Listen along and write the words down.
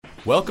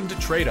Welcome to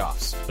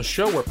Trade-Offs, a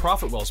show where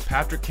ProfitWell's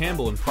Patrick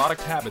Campbell and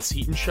Product Habits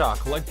Heat and Shaw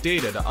collect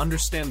data to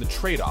understand the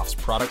trade-offs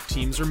product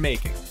teams are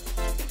making.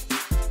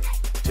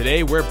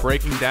 Today we're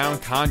breaking down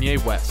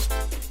Kanye West,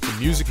 the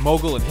music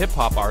mogul and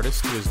hip-hop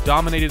artist who has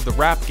dominated the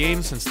rap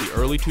game since the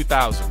early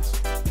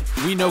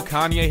 2000s. We know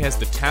Kanye has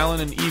the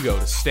talent and ego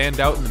to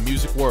stand out in the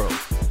music world,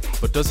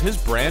 but does his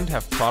brand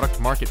have product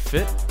market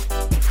fit?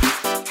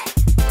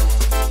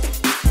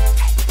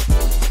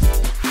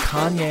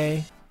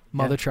 Kanye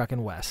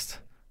Mothertruckin' West.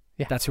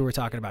 Yeah. That's who we're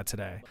talking about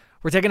today.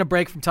 We're taking a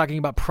break from talking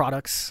about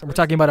products. We're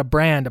talking about a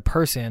brand, a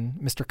person,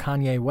 Mr.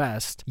 Kanye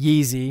West,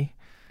 Yeezy.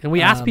 And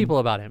we asked people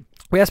about him.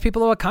 We asked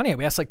people about Kanye.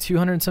 We asked like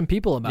 200 and some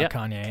people about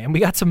Kanye, and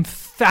we got some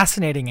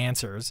fascinating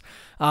answers.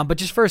 But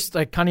just first,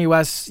 like Kanye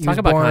West, he was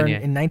born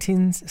in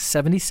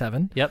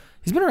 1977. Yep.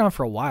 He's been around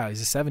for a while.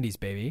 He's a 70s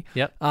baby.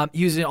 Yep.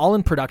 He was all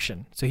in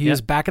production. So he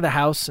was back of the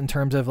house in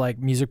terms of like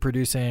music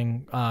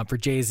producing for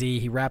Jay-Z.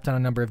 He rapped on a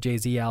number of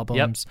Jay-Z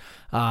albums,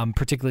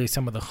 particularly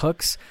some of the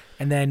hooks,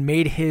 and then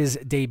made his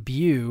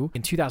debut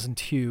in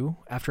 2002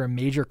 after a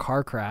major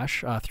car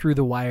crash. Through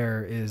the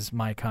Wire is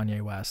my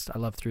Kanye West. I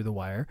love Through the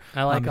Wire.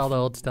 I like all the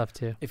old stuff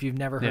too. If you've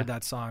never heard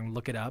that song,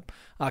 look it up.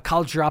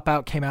 College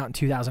Dropout came out in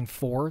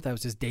 2004. That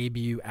was his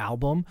debut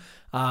album.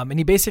 And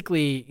he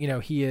basically,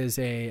 he is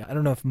I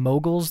don't know if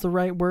mogul's the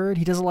right word.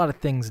 He does a lot of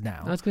things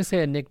now. I was going to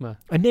say enigma.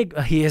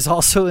 He is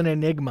also an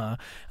enigma,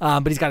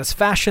 but he's got his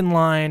fashion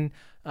line.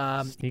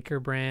 Sneaker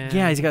brand.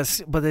 Yeah,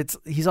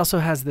 he's also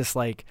has this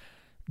like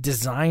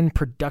design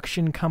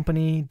production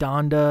company,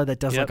 Donda, that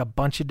does like a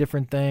bunch of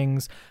different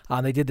things.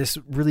 They did this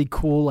really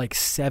cool like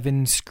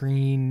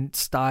 7-screen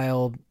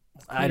style.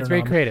 It's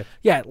very creative.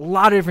 Yeah, a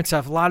lot of different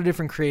stuff, a lot of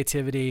different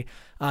creativity.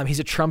 He's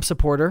a Trump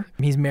supporter.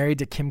 He's married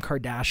to Kim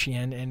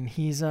Kardashian, and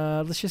he's,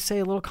 let's just say,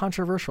 a little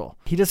controversial.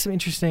 He does some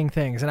interesting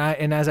things,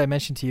 and as I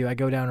mentioned to you, I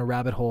go down a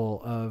rabbit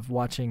hole of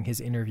watching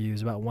his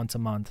interviews about once a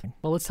month.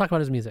 Well, let's talk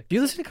about his music. Do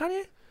you listen to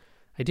Kanye?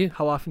 I do.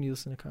 How often do you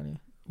listen to Kanye?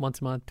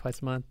 Once a month,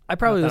 twice a month. I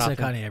probably listen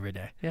to Kanye every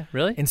day. Yeah,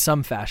 really? In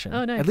some fashion.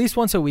 Oh, nice. At least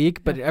once a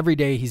week, but every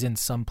day he's in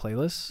some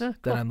playlist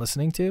that I'm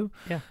listening to,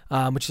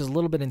 which is a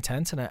little bit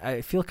intense, and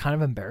I feel kind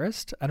of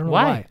embarrassed. I don't know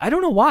why. I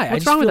don't know why.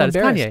 What's wrong with that? It's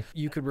Kanye.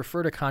 You could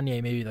refer to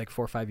Kanye maybe like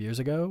 4 or 5 years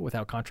ago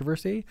without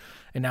controversy,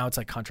 and now it's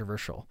like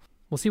controversial.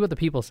 We'll see what the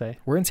people say.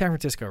 We're in San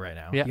Francisco right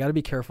now. Yeah. You got to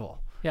be careful.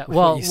 Yeah,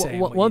 well,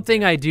 one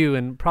thing I do,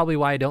 and probably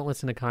why I don't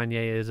listen to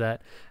Kanye, is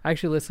that I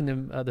actually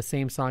listen to the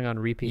same song on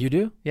repeat. You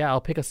do? Yeah,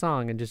 I'll pick a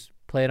song and just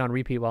play it on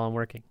repeat while I'm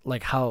working.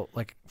 Like how?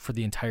 Like for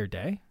the entire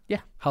day? Yeah.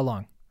 How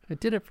long? I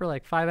did it for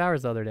like 5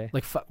 hours the other day.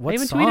 Like what I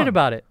even song? tweeted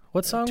about it.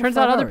 What song? Turns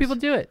out other people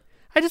do it.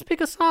 I just pick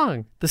a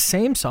song. The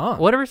same song?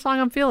 Whatever song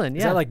I'm feeling,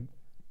 Is that like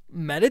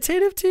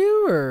meditative to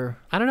you, or?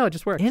 I don't know, it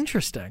just works.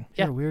 Interesting.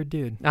 Yeah. You're a weird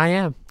dude. I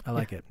am. I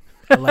like it.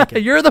 I like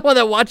it. You're the one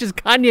that watches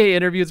Kanye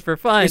interviews for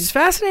fun. It's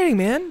fascinating,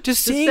 man.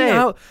 Just seeing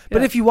how.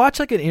 But if you watch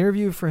like an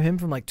interview for him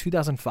from like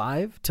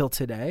 2005 till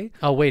today,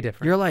 way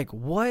different. You're like,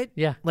 what?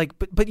 Yeah. Like,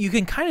 but you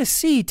can kind of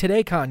see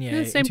today Kanye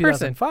in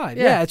 2005.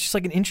 Yeah, it's just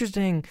like an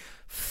interesting,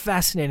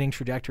 fascinating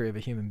trajectory of a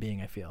human being.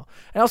 I feel.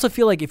 I also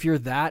feel like if you're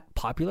that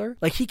popular,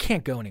 like he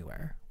can't go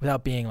anywhere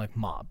without being like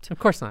mobbed. Of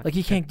course not. Like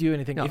he can't do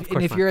anything. No,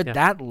 And if you're at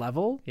that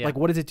level, like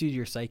what does it do to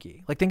your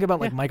psyche? Like think about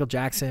like Michael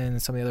Jackson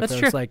and some of the other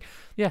folks. True. Like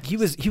he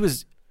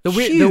was.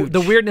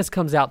 The weirdness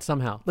comes out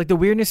somehow. Like the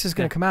weirdness is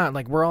going to come out.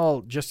 Like we're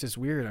all just as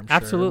weird. I'm sure.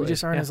 Absolutely. We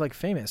just aren't as like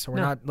famous. So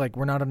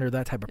we're not under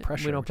that type of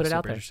pressure. We don't put it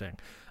out there. Interesting.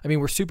 I mean,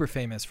 we're super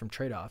famous from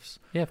Trade-Offs.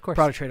 Yeah, of course.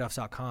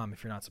 ProductTradeoffs.com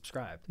if you're not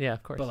subscribed. Yeah,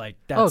 of course. But like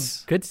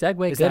that's good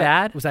segue. Good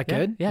ad. Was that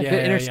good? Yeah.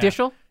 Good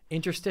interstitial.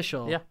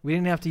 Interstitial. Yeah. We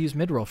didn't have to use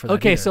mid-roll for that.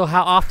 Okay, so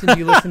how often do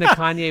you listen to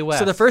Kanye West?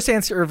 So the first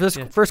answer, or this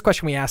first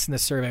question we asked in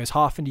this survey was, how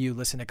often do you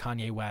listen to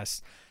Kanye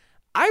West?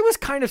 I was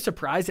kind of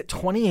surprised that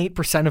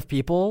 28% of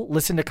people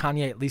listen to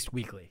Kanye at least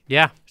weekly.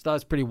 Yeah. So that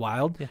was pretty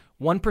wild. Yeah.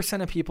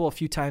 1% of people a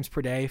few times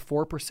per day,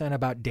 4%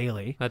 about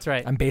daily. That's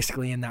right. I'm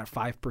basically in that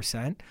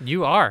 5%.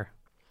 You are.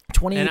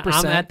 28%. And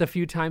I'm at the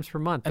few times per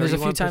month. And there's a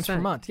few times per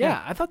month.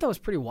 Yeah. I thought that was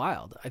pretty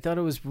wild. I thought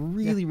it was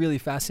really, really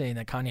fascinating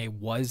that Kanye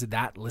was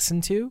that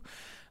listened to.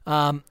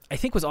 I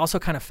think what's also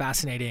kind of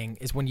fascinating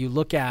is when you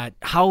look at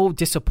how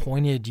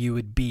disappointed you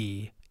would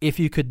be if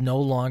you could no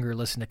longer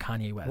listen to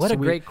Kanye West. What a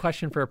great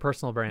question for a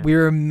personal brand. We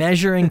were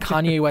measuring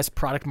Kanye West's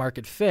product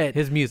market fit.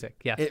 His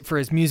music, for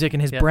his music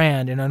and his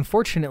brand. And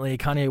unfortunately,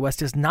 Kanye West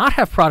does not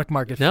have product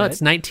market fit. No,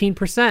 it's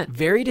 19%.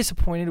 Very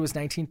disappointed it was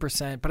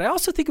 19%. But I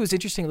also think it was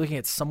interesting looking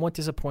at somewhat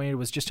disappointed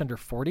was just under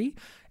 40.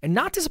 And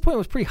not disappointed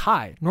was pretty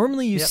high.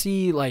 Normally you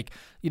see like,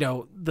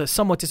 the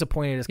somewhat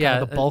disappointed is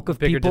kind of the bulk of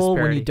people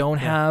when you don't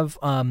have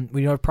when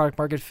you don't have product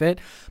market fit.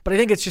 But I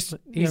think it's just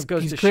he's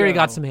clearly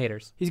got some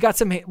haters. He's got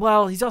some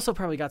well, he's also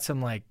probably got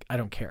some like I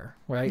don't care,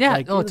 right? Yeah,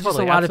 like, totally. Just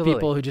a lot of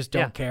people who just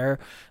don't care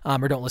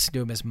or don't listen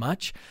to him as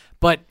much.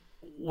 But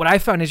what I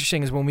found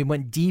interesting is when we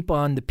went deep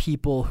on the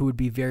people who would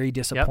be very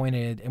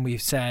disappointed, and we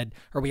said,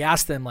 or we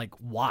asked them like,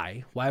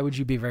 why would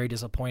you be very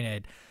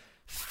disappointed?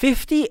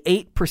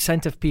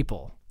 58% of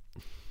people,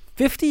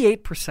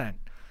 58%,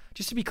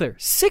 just to be clear,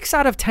 6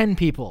 out of 10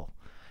 people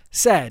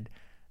said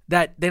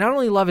that they not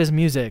only love his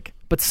music,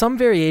 but some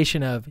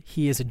variation of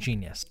he is a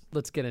genius.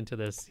 Let's get into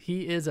this.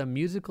 He is a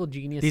musical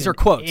genius. These are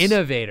quotes.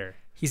 Innovator.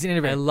 He's an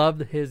innovator. I love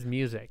his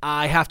music.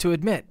 I have to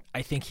admit,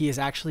 I think he is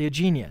actually a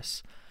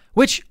genius,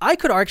 which I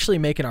could actually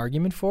make an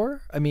argument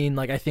for. I mean,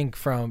 like, I think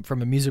from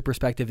a music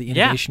perspective, the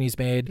innovation he's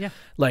made,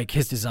 like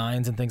his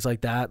designs and things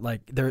like that,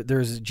 like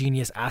there's a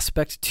genius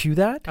aspect to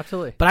that.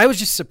 Absolutely. But I was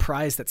just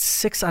surprised that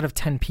 6 out of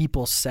 10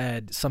 people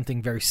said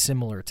something very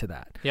similar to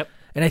that. Yep.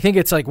 And I think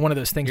it's like one of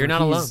those things. You're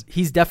not alone.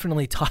 He's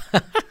definitely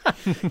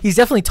he's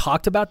definitely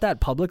talked about that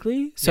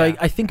publicly. So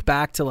I think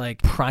back to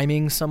like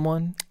priming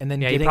someone and then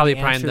getting the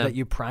answer that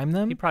you prime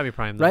them. He probably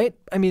primed them, right?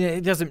 I mean,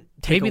 it doesn't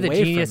take maybe away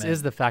the genius from it.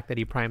 is the fact that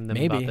he primed them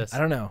about this. I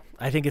don't know.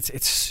 I think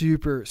it's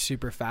super,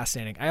 super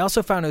fascinating. I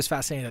also found it was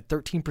fascinating that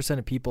 13%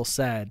 of people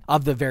said,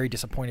 of the very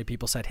disappointed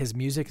people, said his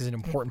music is an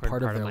important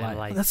part of their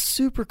life. That's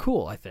super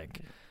cool, I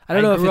think. I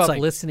don't know if it's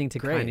like listening to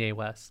Kanye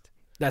West.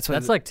 That's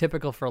like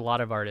typical for a lot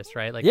of artists,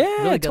 right? Like,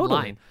 really good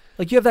line.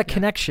 Like, you have that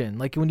connection.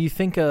 Like, when you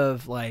think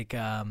of like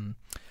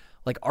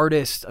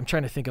artists, I'm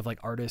trying to think of like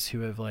artists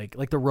who have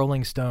like the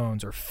Rolling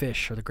Stones or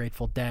Fish or the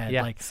Grateful Dead.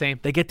 Yeah, like same.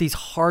 They get these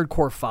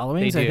hardcore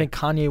followings. I think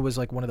Kanye was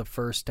like one of the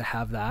first to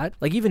have that.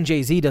 Like, even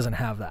Jay-Z doesn't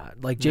have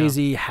that. Like,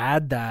 Jay-Z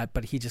had that,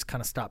 but he just kind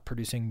of stopped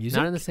producing music.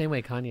 Not in the same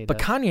way Kanye does. But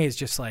Kanye is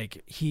just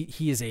like,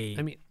 he is a...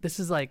 I mean, this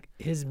is like,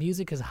 his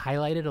music has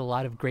highlighted a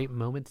lot of great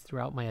moments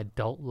throughout my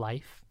adult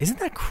life. Isn't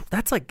that...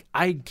 That's like,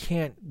 I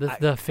can't...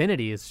 The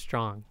affinity is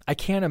strong. I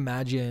can't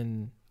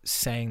imagine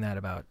saying that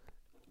about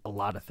a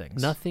lot of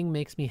things. Nothing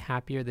makes me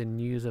happier than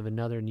news of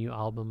another new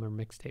album or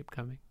mixtape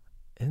coming.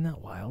 Isn't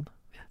that wild?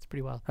 Yeah, it's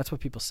pretty wild. That's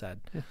what people said.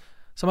 Yeah.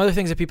 Some other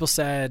things that people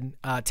said,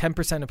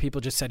 10% of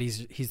people just said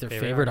he's their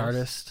favorite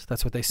artist.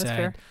 That's what they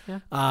said.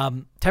 That's fair.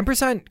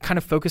 10% kind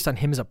of focused on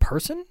him as a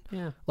person.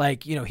 Yeah.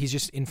 Like, he's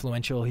just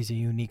influential. He's a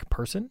unique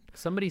person.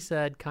 Somebody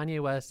said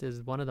Kanye West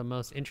is one of the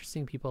most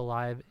interesting people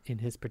alive in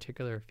his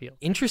particular field.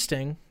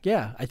 Interesting.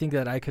 Yeah, I think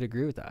that I could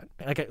agree with that.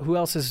 Like, who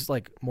else is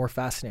like more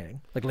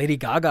fascinating? Like, Lady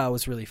Gaga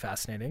was really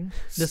fascinating.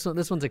 This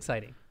one's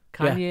exciting.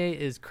 Kanye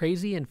is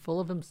crazy and full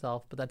of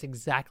himself, but that's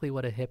exactly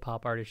what a hip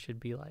hop artist should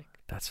be like.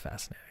 That's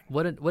fascinating.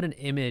 What an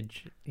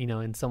image,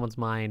 in someone's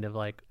mind of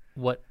like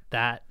what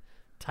that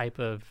type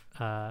of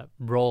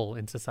role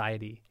in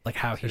society, like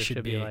how he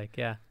should be like.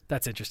 Yeah,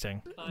 that's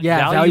interesting.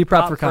 Value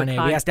prop for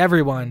Kanye. We asked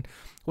everyone,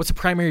 what's the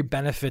primary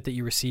benefit that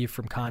you receive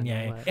from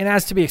Kanye? And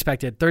as to be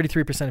expected,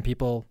 33% of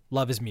people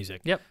love his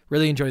music. Yep,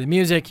 really enjoy the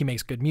music. He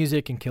makes good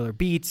music and killer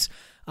beats.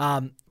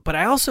 But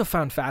I also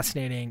found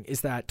fascinating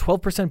is that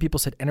 12% of people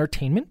said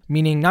entertainment,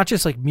 meaning not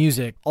just like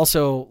music,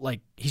 also like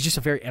he's just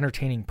a very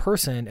entertaining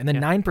person. And then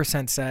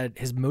 9% said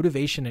his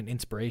motivation and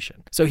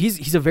inspiration. So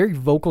he's a very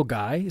vocal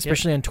guy,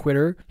 especially on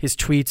Twitter. His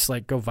tweets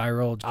like go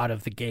viral out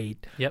of the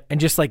gate. Yep. And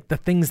just like the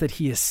things that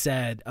he has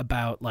said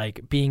about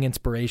like being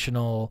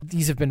inspirational,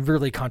 these have been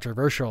really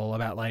controversial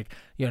about like,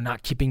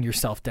 not keeping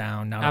yourself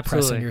down, not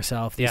oppressing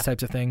yourself, these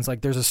types of things.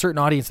 Like there's a certain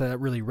audience that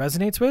really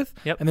resonates with.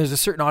 And there's a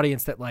certain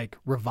audience that like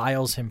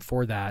reviles him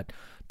for that.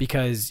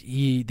 Because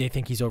they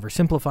think he's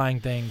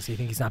oversimplifying things. They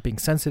think he's not being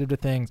sensitive to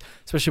things,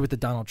 especially with the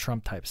Donald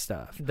Trump type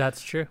stuff.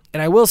 That's true.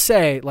 And I will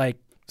say, like,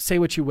 say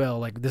what you will,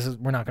 like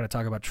we're not going to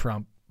talk about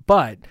Trump,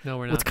 but no,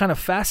 we're not. What's kind of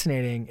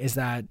fascinating is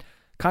that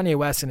Kanye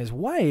West and his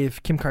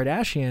wife, Kim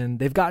Kardashian,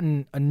 they've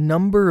gotten a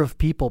number of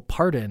people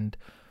pardoned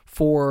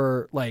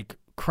for like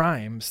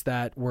crimes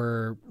that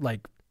were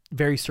like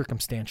very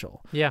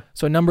circumstantial. Yeah.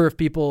 So a number of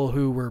people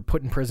who were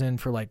put in prison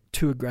for like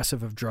too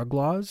aggressive of drug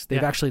laws,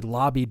 they've actually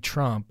lobbied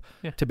Trump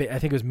to I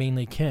think it was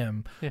mainly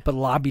Kim, but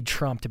lobbied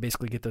Trump to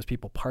basically get those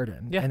people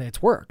pardoned. And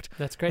it's worked.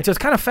 That's great. And so it's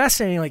kind of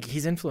fascinating. Like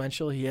he's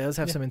influential. He does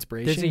have some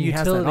inspiration. There's a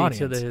utility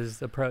to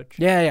his approach.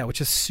 Yeah,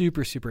 which is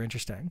super, super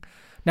interesting.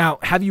 Now,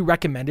 have you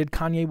recommended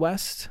Kanye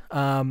West?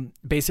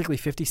 Basically,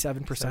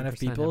 57% of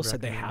people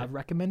said they have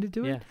recommended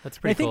to it. Yeah, that's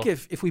pretty cool. I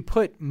think if we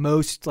put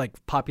most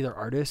like popular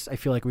artists, I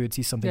feel like we would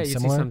see something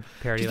similar. See some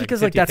parody, just because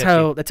 50, like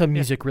that's how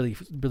music really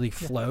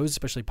flows,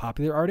 especially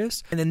popular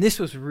artists. And then this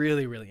was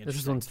really, really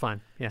interesting. This one's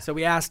fun. Yeah. So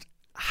we asked,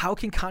 how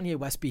can Kanye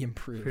West be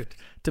improved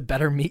to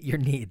better meet your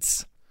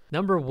needs?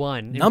 Number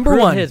one,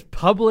 his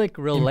public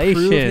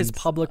relations. Improve his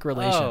public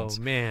relations.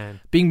 Oh, man.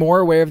 Being more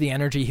aware of the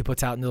energy he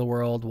puts out into the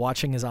world,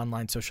 watching his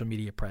online social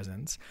media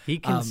presence. He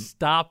can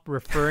stop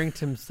referring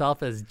to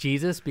himself as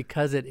Jesus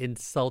because it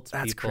insults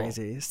people. That's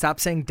crazy. Stop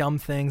saying dumb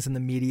things in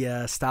the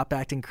media. Stop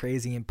acting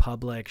crazy in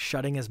public.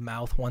 Shutting his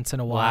mouth once in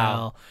a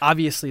while.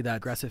 Obviously, that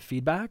aggressive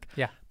feedback.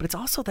 Yeah. But it's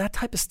also that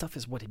type of stuff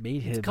is what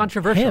made him. It's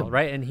controversial,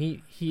 right? And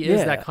he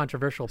is that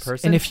controversial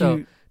person.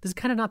 And this is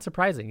kind of not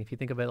surprising if you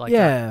think of it like that.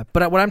 Yeah,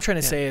 but what I'm trying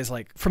to say is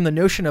like from the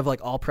notion of like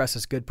all press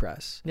is good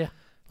press. Yeah.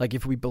 Like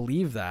if we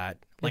believe that,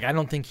 like I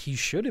don't think he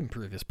should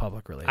improve his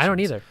public relations. I don't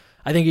either.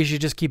 I think he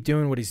should just keep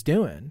doing what he's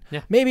doing.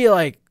 Yeah. Maybe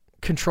like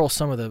control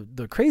some of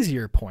the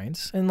crazier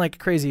points. And like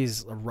crazy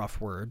is a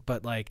rough word,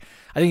 but like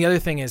I think the other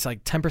thing is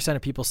like 10%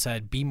 of people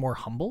said be more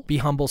humble. Be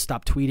humble,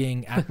 stop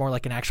tweeting, act more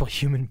like an actual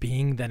human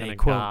being than a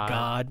quote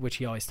god, which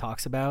he always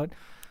talks about.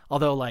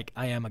 Although like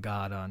I Am a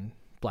God on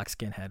Black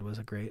Skinhead was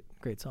a great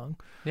song.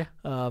 Yeah,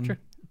 sure.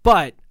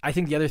 But I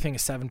think the other thing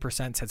is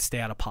 7% said stay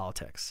out of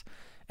politics.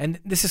 And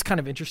this is kind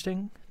of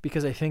interesting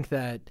because I think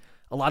that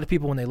a lot of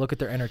people, when they look at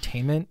their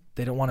entertainment,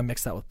 they don't want to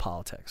mix that with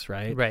politics,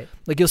 right? Right.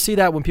 Like you'll see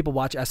that when people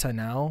watch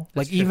SNL,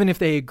 That's true. even if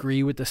they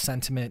agree with the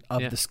sentiment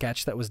of Yeah. the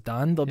sketch that was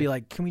done, they'll be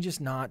like, can we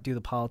just not do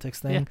the politics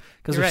thing? Yeah.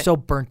 Because You're they're right. so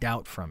burnt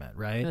out from it,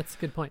 right? That's a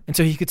good point. And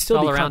so he could still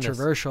all be around us.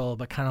 controversial,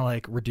 but kind of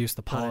like reduce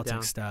the Tone it down.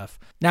 politics stuff.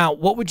 Now,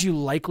 what would you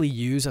likely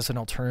use as an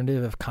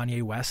alternative if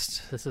Kanye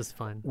West This is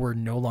fun. were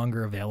no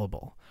longer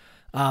available?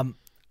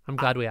 I'm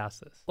glad we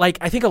asked this. Like,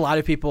 I think a lot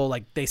of people,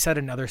 like, they said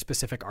another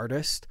specific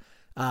artist.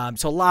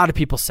 So a lot of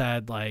people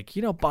said, like,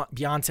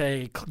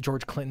 Beyonce,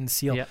 George Clinton,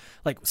 Seal. Yeah.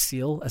 Like,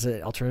 Seal as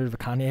an alternative to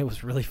Kanye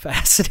was really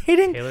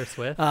fascinating. Taylor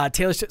Swift.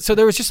 Taylor Swift. So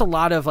there was just a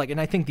lot of, like, and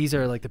I think these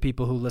are, like, the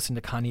people who listen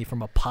to Kanye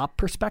from a pop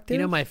perspective.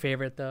 You know my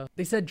favorite though?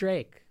 They said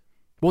Drake.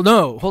 Well,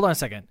 no, hold on a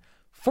second.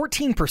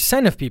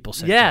 14% of people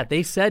said Yeah, Drake.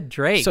 they said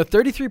Drake. So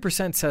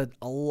 33% said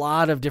a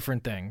lot of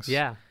different things.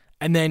 yeah.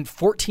 And then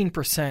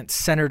 14%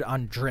 centered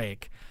on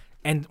Drake.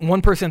 And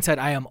one person said,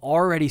 I am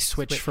already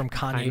switched from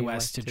Kanye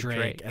West to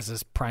Drake as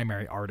his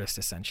primary artist,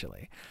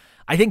 essentially.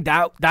 I think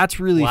that's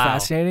really Wow.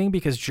 fascinating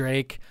because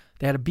Drake,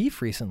 they had a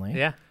beef recently.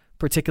 Yeah.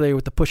 Particularly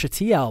with the Pusha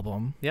T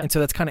album. Yep. And so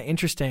that's kind of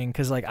interesting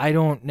because, like, I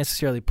don't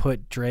necessarily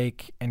put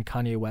Drake and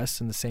Kanye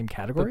West in the same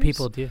categories.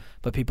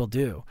 But people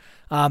do.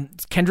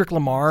 Kendrick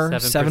Lamar,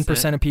 7%.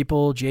 7% of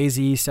people.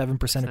 Jay-Z,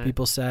 7% of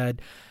people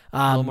said.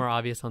 A little more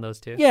obvious on those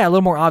two. Yeah, a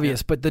little more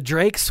obvious. But the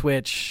Drake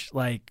switch,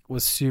 like,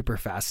 was super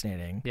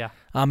fascinating. Yeah.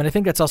 And I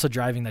think that's also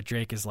driving that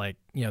Drake is, like,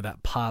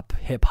 that pop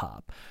hip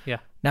hop. Yeah.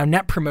 Now,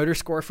 net promoter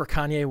score for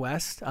Kanye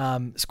West,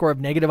 score of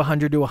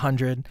 -100 to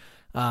 100.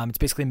 It's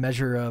basically a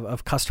measure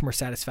of customer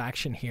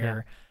satisfaction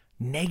here.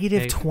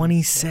 Negative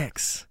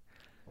 26.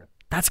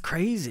 That's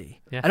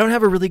crazy. Yeah. I don't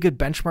have a really good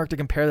benchmark to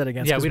compare that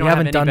against. Yeah, 'cause we don't have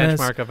any done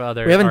benchmark of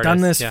other We haven't done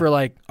artists. this Yeah. for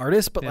like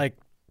artists, but Yeah. like,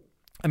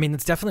 I mean,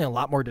 it's definitely a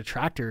lot more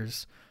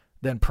detractors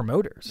than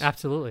promoters.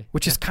 Absolutely.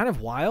 Which is kind of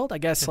wild. I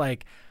guess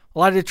like a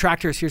lot of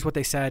detractors, here's what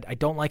they said. I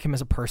don't like him as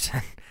a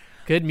person.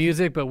 Good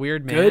music, but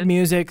weird man. Good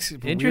music,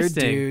 weird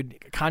Interesting. dude.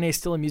 Kanye's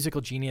still a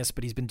musical genius,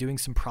 but he's been doing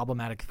some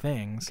problematic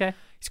things. Okay.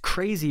 He's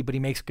crazy, but he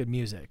makes good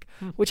music,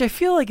 which I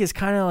feel like is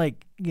kind of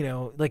like,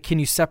 like, can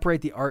you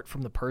separate the art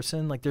from the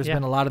person? Like there's Yeah.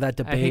 been a lot of that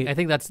debate. I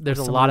think there's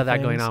a some lot of of the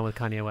that going things. on with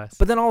Kanye West.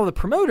 But then all of the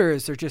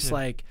promoters, they're just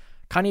like,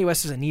 Kanye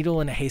West is a needle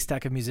in a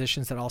haystack of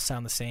musicians that all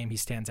sound the same. He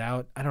stands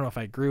out. I don't know if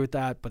I agree with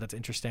that, but that's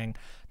interesting.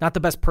 Not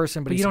the best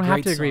person, but But he's you don't a have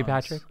great to agree, songs.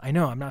 Patrick. I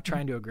know. I'm not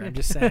trying to agree. I'm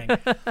just saying.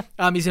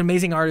 He's an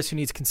amazing artist who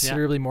needs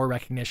considerably more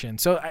recognition.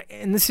 So,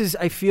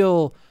 I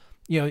feel,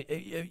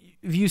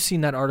 have you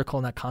seen that article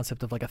and that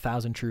concept of like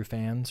 1,000 true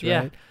fans, right?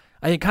 Yeah.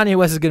 I think Kanye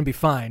West is going to be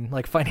fine,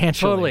 like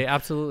financially. Totally,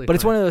 absolutely. But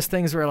it's fine. one of those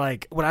things where,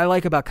 like, what I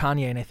like about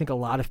Kanye, and I think a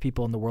lot of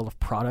people in the world of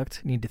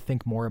product need to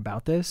think more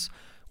about this,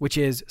 which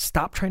is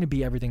stop trying to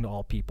be everything to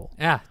all people.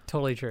 Yeah,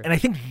 totally true. And I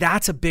think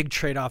that's a big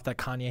trade-off that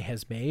Kanye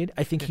has made.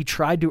 I think he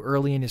tried to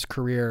early in his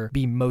career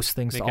be most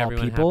things Make to all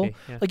everyone people. happy,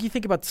 yeah. Like you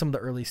think about some of the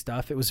early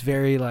stuff, it was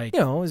very like,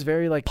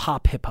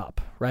 pop hip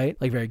hop, right?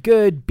 Like very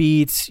good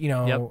beats,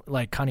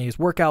 like Kanye's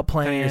workout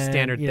plan, Kinda your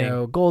standard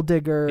thing. Gold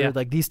Digger, Yeah.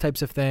 like these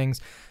types of things.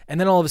 And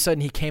then all of a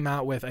sudden he came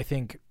out with, I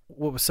think,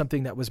 what was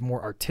something that was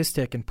more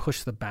artistic and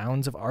pushed the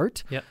bounds of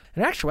art. Yep.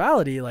 In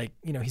actuality, like,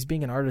 he's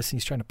being an artist and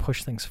he's trying to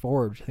push things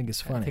forward, which I think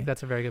is funny. I think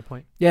that's a very good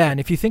point. Yeah, and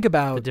if you think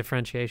about The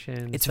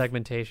differentiation,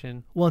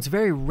 segmentation. well, it's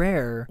very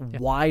rare.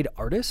 Wide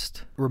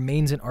artist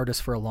remains an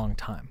artist for a long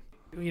time.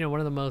 One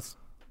of the most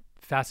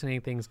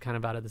fascinating things kind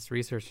of out of this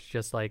research is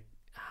just like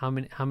how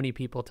many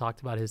people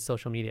talked about his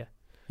social media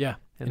Yeah, and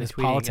and the his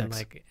tweeting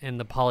politics. and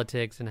the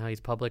politics and how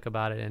he's public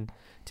about it. And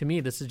to me,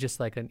 this is just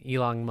like an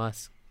Elon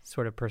Musk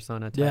sort of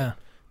persona type. Yeah,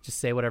 Just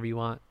say whatever you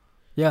want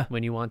yeah.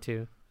 when you want to. Do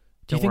you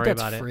Don't think worry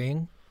that's about it.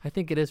 freeing? I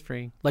think it is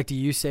freeing. Like, do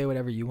you say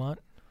whatever you want?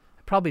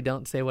 I probably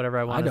don't say whatever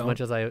I want as don't.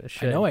 much as I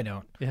should. I know I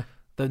don't. Yeah.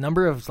 The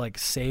number of like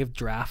saved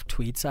draft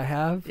tweets I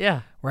have,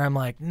 Yeah. where I'm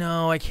like,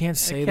 no, I can't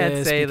say can't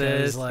this say because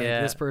this, like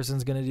yeah. this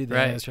person's gonna do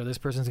Right. this or this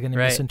person's gonna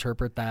Right.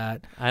 misinterpret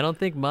that. I don't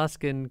think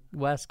Musk and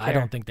West care. I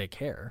don't think they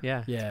care.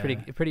 Yeah, yeah. it's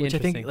pretty Which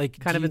interesting. I think, like,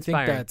 kind do of you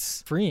inspiring. think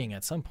that's freeing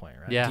at some point,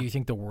 right? Yeah. Do you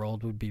think the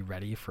world would be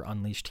ready for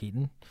Unleashed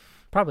Heaton?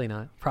 Probably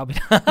not. Probably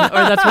Or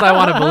that's what I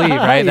want to believe,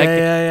 right? Yeah, That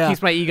yeah.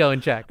 keeps my ego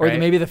in check, Or right?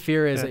 maybe the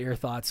fear is Yeah. that your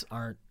thoughts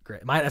aren't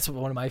great. That's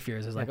one of my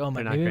fears is like, Yeah, oh,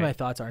 they're not maybe great. my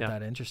thoughts aren't Yeah.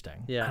 that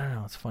interesting. Yeah. I don't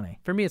know. It's funny.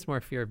 For me, it's more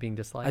fear of being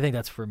disliked. I think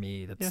that's for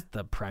me. That's Yeah.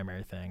 the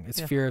primary thing.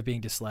 It's Yeah. fear of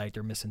being disliked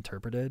or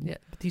misinterpreted. Yeah,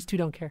 but these two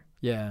don't care.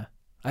 Yeah.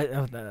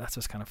 That's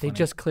what's kind of They funny.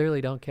 just clearly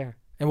don't care.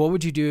 And what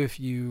would you do if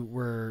you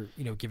were,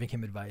 giving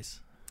him advice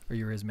or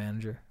you were his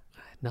manager?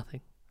 Nothing.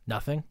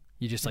 Nothing?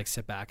 You just like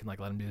sit back and like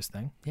let him do his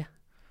thing? You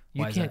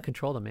Why is can't that?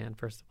 control the man,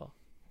 first of all.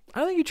 I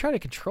don't think you try to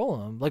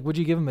control him. Like, would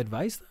you give him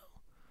advice though?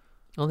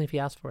 Only if he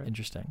asks for it.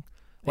 Interesting.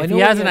 If he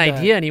has an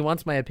idea and he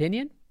wants my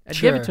opinion, I'd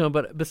give it Sure. to him.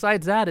 But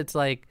besides that, it's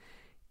like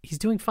he's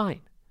doing fine.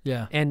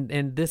 Yeah.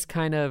 And this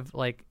kind of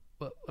like,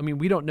 I mean,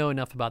 we don't know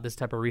enough about this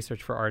type of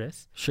research for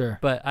artists, Sure.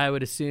 but I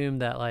would assume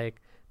that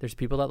like There's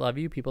people that love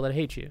you, people that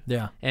hate you.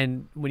 Yeah.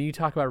 And when you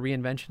talk about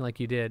reinvention like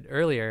you did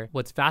earlier,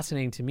 what's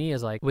fascinating to me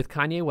is like with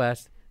Kanye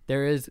West,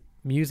 there is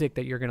music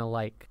that you're going to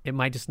like. It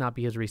might just not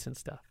be his recent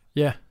stuff.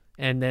 Yeah.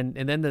 And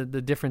then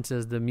the difference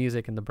is the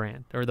music and the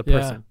brand or the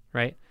person,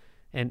 right?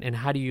 And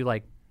how do you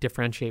like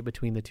differentiate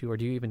between the two, or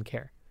do you even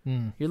care?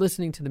 You're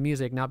listening to the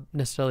music not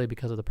necessarily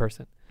because of the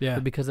person,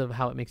 but because of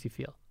how it makes you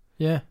feel.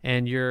 Yeah.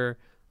 And you're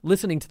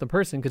listening to the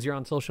person because you're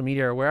on social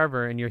media or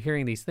wherever and you're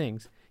hearing these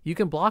things. You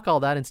can block all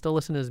that and still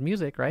listen to his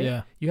music, right?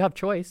 Yeah. You have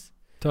choice.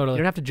 Totally. You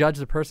don't have to judge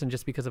the person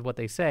just because of what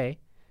they say.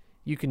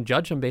 You can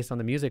judge them based on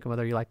the music and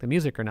whether you like the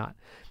music or not.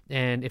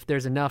 And if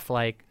there's enough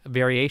like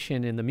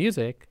variation in the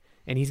music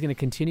and he's going to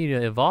continue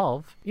to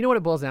evolve, you know what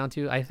it boils down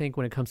to? I think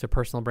when it comes to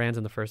personal brands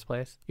in the first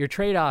place, your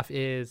trade-off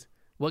is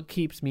what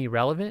keeps me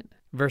relevant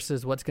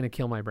versus what's going to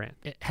kill my brand.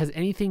 Has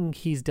anything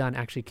he's done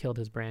actually killed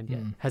his brand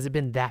yet? Has it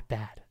been that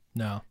bad?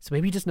 No. So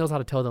maybe he just knows how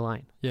to toe the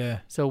line. Yeah.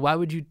 So why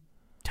would you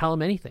tell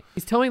him anything?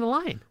 He's towing the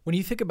line. When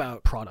you think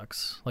about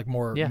products, like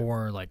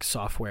more like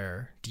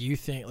software, do you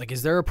think, like,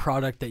 is there a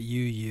product that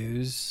you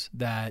use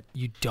that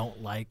you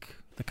don't like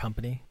the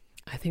company?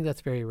 I think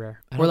that's very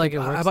rare. Or like,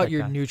 how about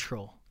you're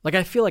neutral? Like,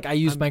 I feel like I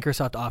use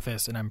Microsoft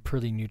Office and I'm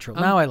pretty neutral.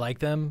 Now I like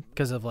them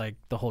because of like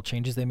the whole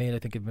changes they made. I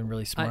think have been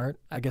really smart.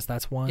 I guess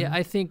that's one. Yeah,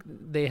 I think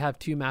they have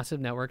two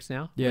massive networks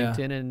now,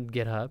 LinkedIn and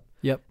GitHub.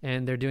 Yep.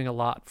 And they're doing a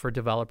lot for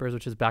developers,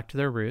 which is back to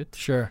their roots.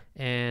 Sure.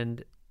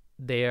 And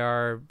they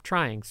are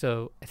trying.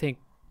 So I think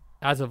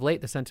as of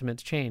late, the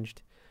sentiment's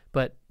changed.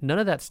 But none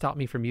of that stopped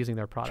me from using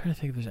their product. I'm trying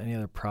to think if there's any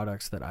other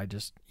products that I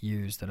just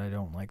use that I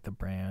don't like the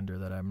brand or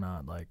that I'm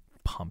not like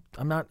pumped.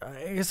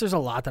 I guess there's a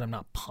lot that I'm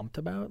not pumped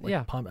about.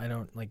 Like pumped. I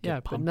don't like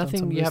get pumped. But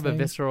nothing you have a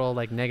visceral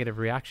like negative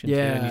reaction to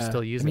and you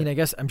still use it. I mean, I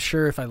guess I'm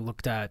sure if I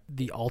looked at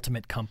the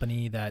ultimate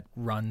company that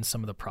runs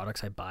some of the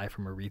products I buy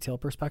from a retail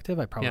perspective,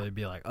 I'd probably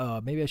be like,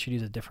 oh, maybe I should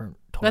use a different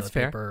toilet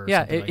paper.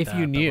 That's fair. If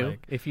you knew,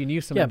 if you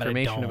knew some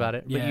information about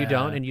it, but you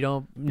don't, and you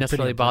don't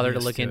necessarily bother to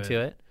look into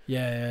it.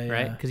 Yeah.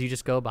 Right? Because you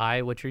just go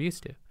by what you're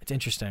used to. It's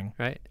interesting.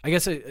 Right? I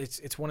guess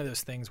it's one of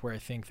those things where I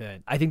think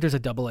there's a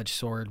double-edged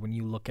sword when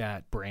you look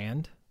at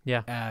brand.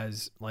 Yeah,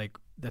 as like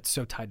that's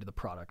so tied to the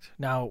product.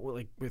 Now,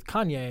 like with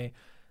Kanye,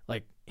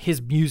 like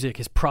his music,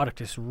 his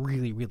product is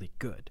really, really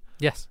good.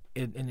 Yes,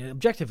 and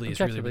objectively it's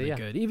really, really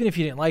good. Even if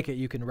you didn't like it,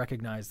 you can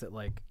recognize that,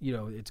 like, you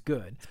know, it's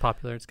good. It's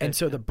popular. It's good. And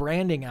so the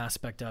branding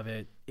aspect of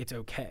it, it's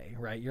okay,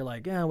 right? You're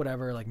like, yeah,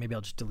 whatever. Like maybe I'll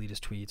just delete his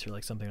tweets or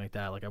like something like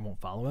that. Like I won't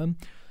follow him.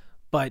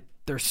 But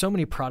there's so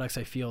many products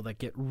I feel that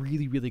get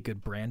really, really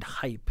good brand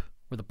hype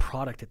where the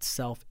product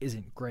itself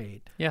isn't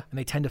great. Yeah, and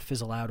they tend to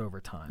fizzle out over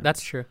time.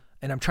 That's true.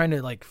 And I'm trying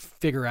to like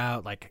figure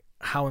out like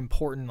how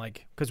important,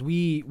 like, because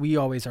we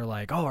always are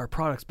like, oh, our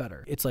product's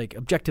better. It's like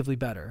objectively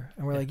better.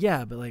 And we're like,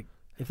 yeah, but like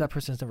if that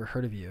person's never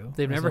heard of you,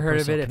 they've never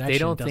heard of it. If they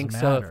don't think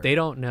so, if they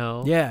don't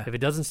know, if it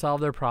doesn't solve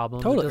their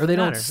problem, totally, or they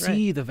don't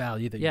see the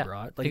value that you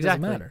brought, like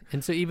exactly. It doesn't matter.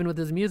 And so even with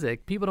his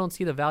music, people don't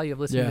see the value of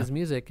listening to his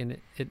music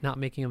and it not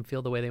making them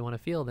feel the way they want to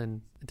feel,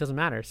 then it doesn't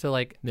matter. So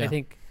like I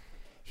think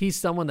he's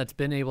someone that's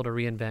been able to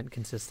reinvent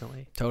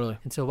consistently. Totally.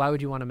 And so why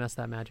would you want to mess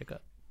that magic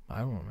up? I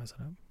don't want to mess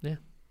it up. Yeah.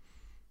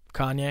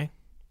 Kanye,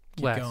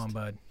 keep going,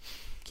 bud.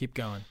 Keep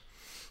going.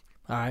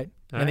 All right.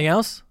 Anything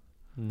else?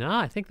 No,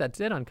 I think that's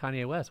it on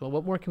Kanye West. Well,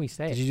 what more can we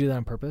say? Did you do that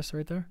on purpose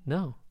right there?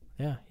 No.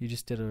 Yeah, you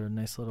just did a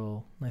nice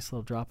little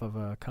drop of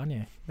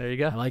Kanye. There you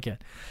go. I like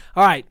it.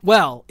 All right.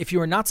 Well, if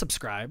you are not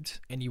subscribed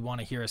and you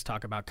want to hear us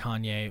talk about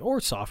Kanye or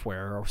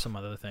software or some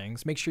other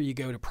things, make sure you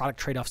go to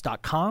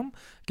producttradeoffs.com,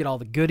 get all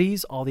the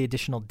goodies, all the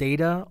additional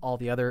data, all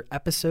the other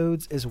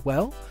episodes as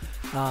well.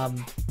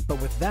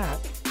 But with that,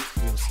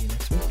 we will see you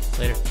next week.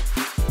 Later.